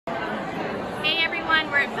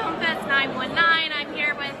519. I'm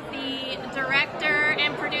here with the director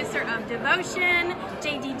and producer of Devotion,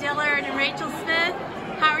 J.D. Dillard and Rachel Smith.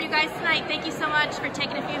 How are you guys tonight? Thank you so much for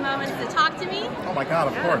taking a few moments to talk to me. Oh my God,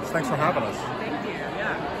 of course. Thanks for having us. Thank you.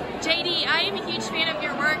 Yeah. JD, I am a huge fan of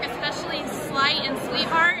your work, especially Slight and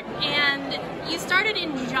Sweetheart, and you started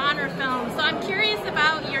in genre films, so I'm curious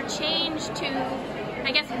about your change to,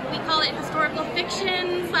 I guess we call it historical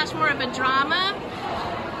fiction / more of a drama.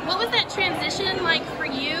 What was that transition like for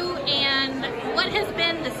you, and what has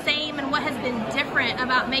been the same and what has been different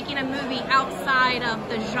about making a movie outside of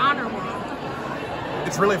the genre world?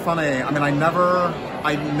 It's really funny. I mean, I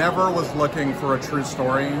never was looking for a true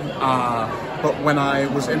story, but when I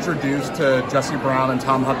was introduced to Jesse Brown and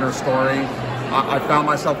Tom Hudner's story, I found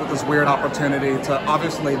myself with this weird opportunity to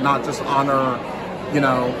obviously not just honor, you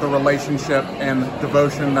know, the relationship and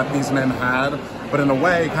devotion that these men had, but in a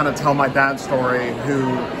way kind of tell my dad's story, who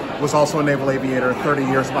was also a naval aviator 30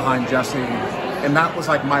 years behind Jesse. And that was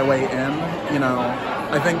like my way in, you know.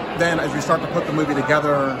 I think then as you start to put the movie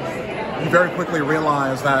together, you very quickly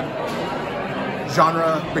realize that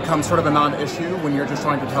genre becomes sort of a non-issue when you're just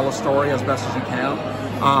trying to tell a story as best as you can.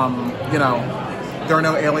 You know, there are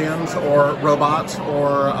no aliens or robots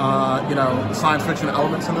or, you know, science fiction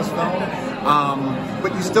elements in this film.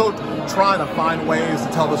 But you still try to find ways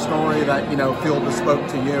to tell the story that, you know, feel bespoke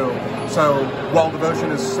to you. So while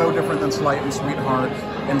Devotion is so different than Slight and Sweetheart,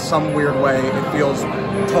 in some weird way, it feels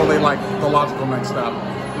totally like the logical next step.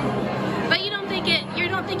 But you don't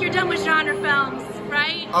think you're done with genre films,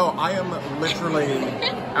 right? Oh, I am literally,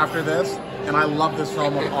 after this, and I love this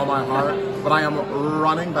film with all my heart, but I am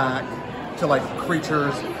running back to like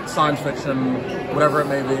creatures, science fiction, whatever it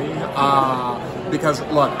may be. Because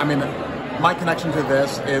look, I mean, my connection to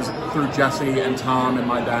this is through Jesse and Tom and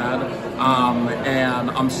my dad. And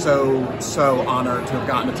I'm so honored to have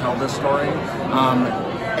gotten to tell this story.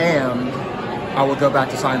 And I will go back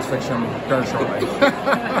to science fiction very shortly.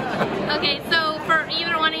 Okay, so for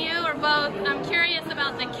either one of you or both, I'm curious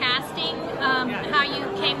about the casting, how you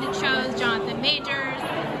came to choose Jonathan Majors,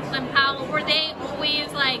 Glen Powell. Were they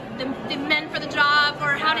always like the men for the job,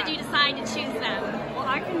 or how did you decide to choose them? Well,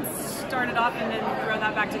 I can start it off and then throw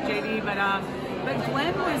that back to JD, but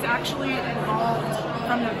Glen was actually involved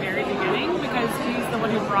from the very beginning because he's the one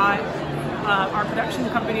who brought our production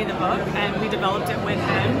company the book, and we developed it with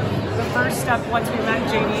him. The first step once we met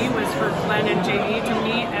JD was for Glen and JD to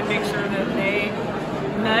meet and make sure that they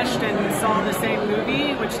meshed and saw the same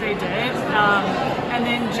movie, which they did. And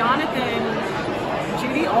then Jonathan,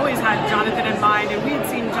 JD always had Jonathan in mind, and we had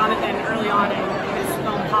seen Jonathan early on in his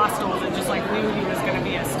film Hostels and just like knew he was going to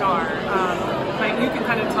be a star. But you can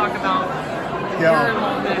kind of talk about your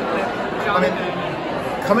involvement with Jonathan.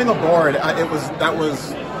 I mean, coming aboard, that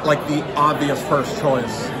was like the obvious first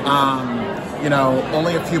choice. You know,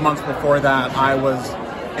 only a few months before that, I was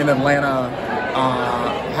in Atlanta,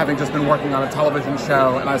 having just been working on a television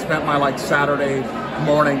show, and I spent my like Saturday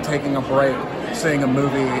morning taking a break, seeing a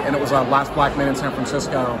movie, and it was Last Black Man in San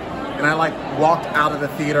Francisco. And I like walked out of the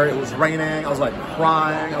theater. It was raining. I was like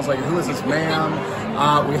crying. I was like, "Who is this man?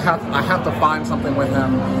 I have to find something with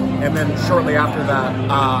him." And then shortly after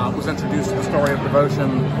that, was introduced to the story of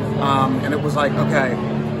Devotion, and it was like, okay,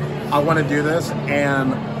 I want to do this,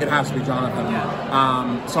 and it has to be Jonathan.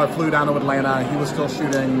 So I flew down to Atlanta. He was still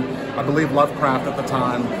shooting, I believe, Lovecraft at the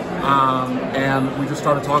time, and we just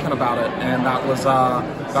started talking about it, and that was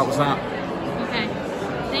that. Okay,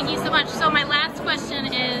 thank you so much. So my last question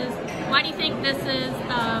is, why do you think this is?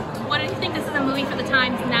 What do you think this is a movie for the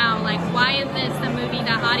times now? Like, why is this a movie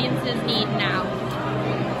that audiences need now?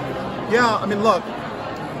 Yeah, I mean, look,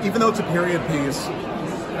 even though it's a period piece,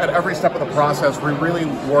 at every step of the process, we really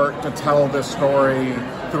work to tell this story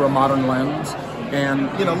through a modern lens. And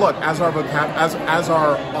you know, look, as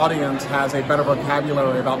our audience has a better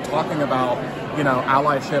vocabulary about talking about, you know,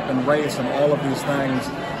 allyship and race and all of these things,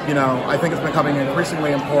 you know, I think it's becoming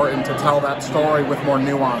increasingly important to tell that story with more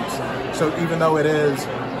nuance. So even though it is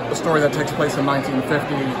a story that takes place in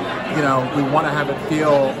 1950, you know, we want to have it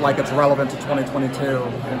feel like it's relevant to 2022.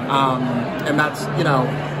 And that's, you know,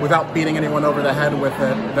 without beating anyone over the head with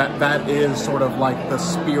it, that is sort of like the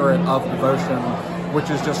spirit of Devotion, which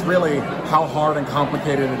is just really how hard and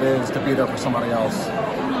complicated it is to be there for somebody else.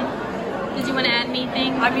 Did you want to add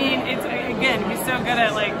anything? I mean, it's, again, he's so good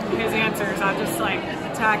at like his answers. I'll just like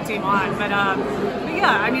tag team on. But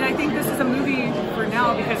yeah, I mean, I think this is a movie for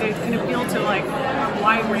now because it can appeal to like a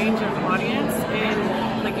wide range of audience.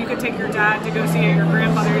 And like you could take your dad to go see it, your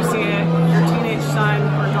grandfather to see it, your teenage son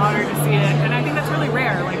or daughter to see it. And I think that's really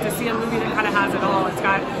rare, like to see a movie that kind of has it all. It's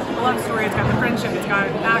got a love story, it's got the friendship, it's got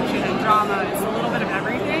action and drama, it's a little bit of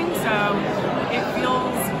everything. So it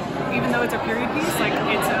feels, even though though it's a period piece, like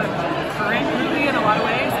it's a